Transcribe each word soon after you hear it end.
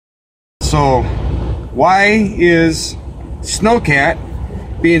So why is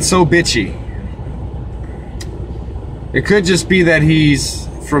Snowcat being so bitchy? It could just be that he's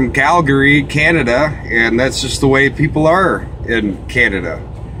from Calgary, Canada, and that's just the way people are in Canada.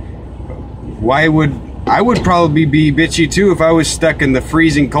 I would probably be bitchy too if I was stuck in the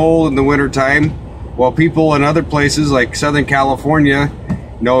freezing cold in the wintertime, while people in other places like Southern California,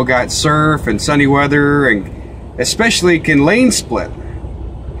 you know, got surf and sunny weather and especially can lane split.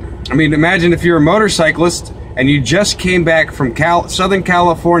 I mean, imagine if you're a motorcyclist and you just came back from Southern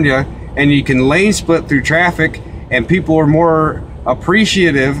California and you can lane split through traffic, and people are more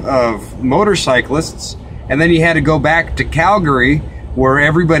appreciative of motorcyclists, and then you had to go back to Calgary where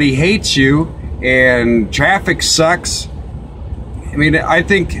everybody hates you and traffic sucks. I mean, I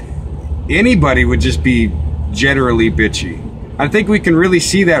think anybody would just be generally bitchy. I think we can really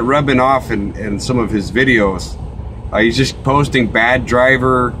see that rubbing off in some of his videos. He's just posting bad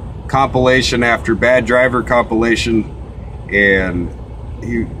driver compilation after bad driver compilation, and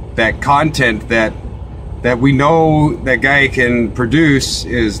that content that we know that guy can produce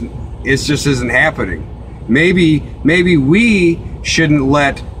just isn't happening. Maybe we shouldn't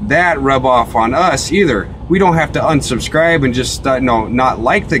let that rub off on us either. We don't have to unsubscribe and just not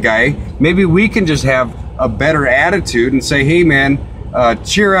like the guy. Maybe we can just have a better attitude and say, hey man,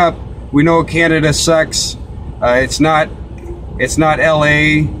 cheer up. We know Canada sucks. It's not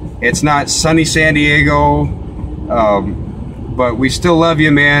LA. It's not sunny San Diego. But we still love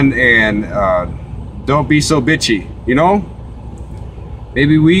you, man, and don't be so bitchy, you know?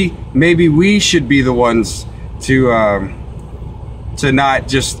 Maybe we should be the ones to not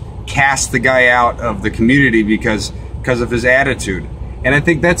just cast the guy out of the community because of his attitude. And I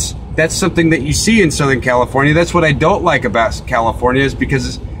think that's something that you see in Southern California. That's what I don't like about California, is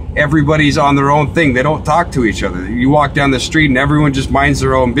because everybody's on their own thing. They don't talk to each other. You walk down the street and everyone just minds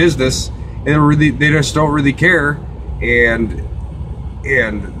their own business, and they just don't really care. And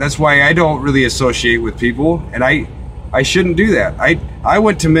that's why I don't really associate with people, and I shouldn't do that. I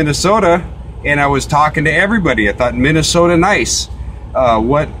went to Minnesota and I was talking to everybody. I thought, Minnesota nice.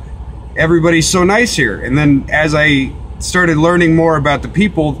 What, everybody's so nice here. And then as I started learning more about the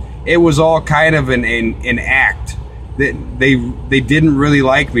people, it was all kind of an act. That they didn't really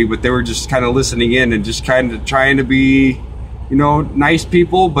like me, but they were just kind of listening in and just kind of trying to be, you know, nice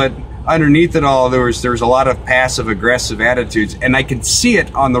people. But underneath it all, there was a lot of passive aggressive attitudes, and I could see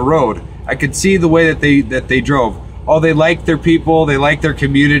it on the road. I could see the way that they drove. Oh, they like their people, they like their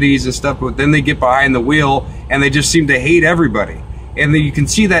communities and stuff, but then they get behind the wheel and they just seem to hate everybody. And then you can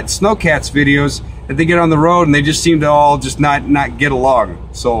see that Snowcat's videos, that they get on the road and they just seem to all just not get along.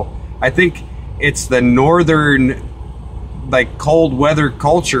 So I think it's the northern, like, cold weather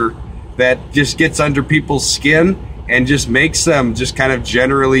culture that just gets under people's skin and just makes them just kind of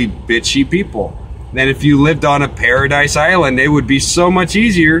generally bitchy people. And if you lived on a paradise island, it would be so much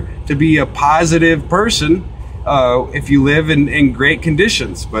easier to be a positive person if you live in great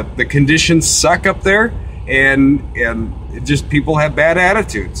conditions. But the conditions suck up there, and just people have bad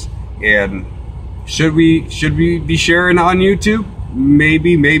attitudes. And should we be sharing on YouTube?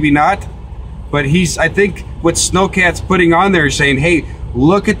 Maybe, maybe not. But I think what Snowcat's putting on there is saying, hey,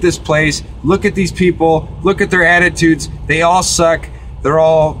 look at this place, look at these people, look at their attitudes. They all suck.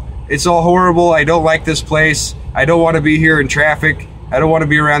 It's all horrible. I don't like this place. I don't want to be here in traffic. I don't want to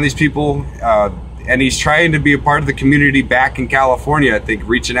be around these people. And he's trying to be a part of the community back in California, I think,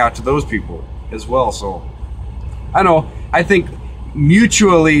 reaching out to those people as well. So I don't know. I think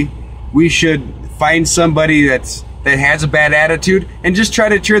mutually we should find somebody that has a bad attitude and just try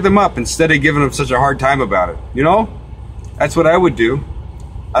to cheer them up instead of giving them such a hard time about it. You know? That's what I would do.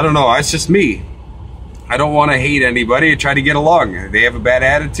 I don't know. It's just me. I don't want to hate anybody. I try to get along. They have a bad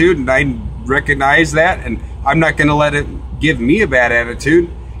attitude, and I recognize that, and I'm not going to let it give me a bad attitude,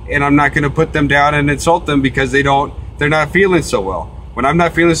 and I'm not going to put them down and insult them because they're not feeling so well. When I'm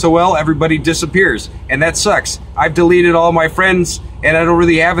not feeling so well, everybody disappears, and that sucks. I've deleted all my friends, and I don't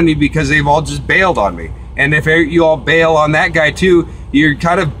really have any because they've all just bailed on me. And if you all bail on that guy too, you're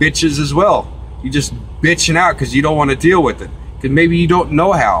kind of bitches as well. You're just bitching out because you don't want to deal with it, because maybe you don't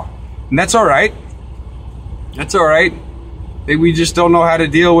know how, and that's all right. That's all right. Maybe we just don't know how to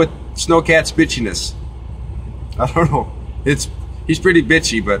deal with Snowcat's bitchiness. I don't know. He's pretty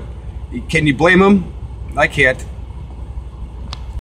bitchy, but can you blame him? I can't.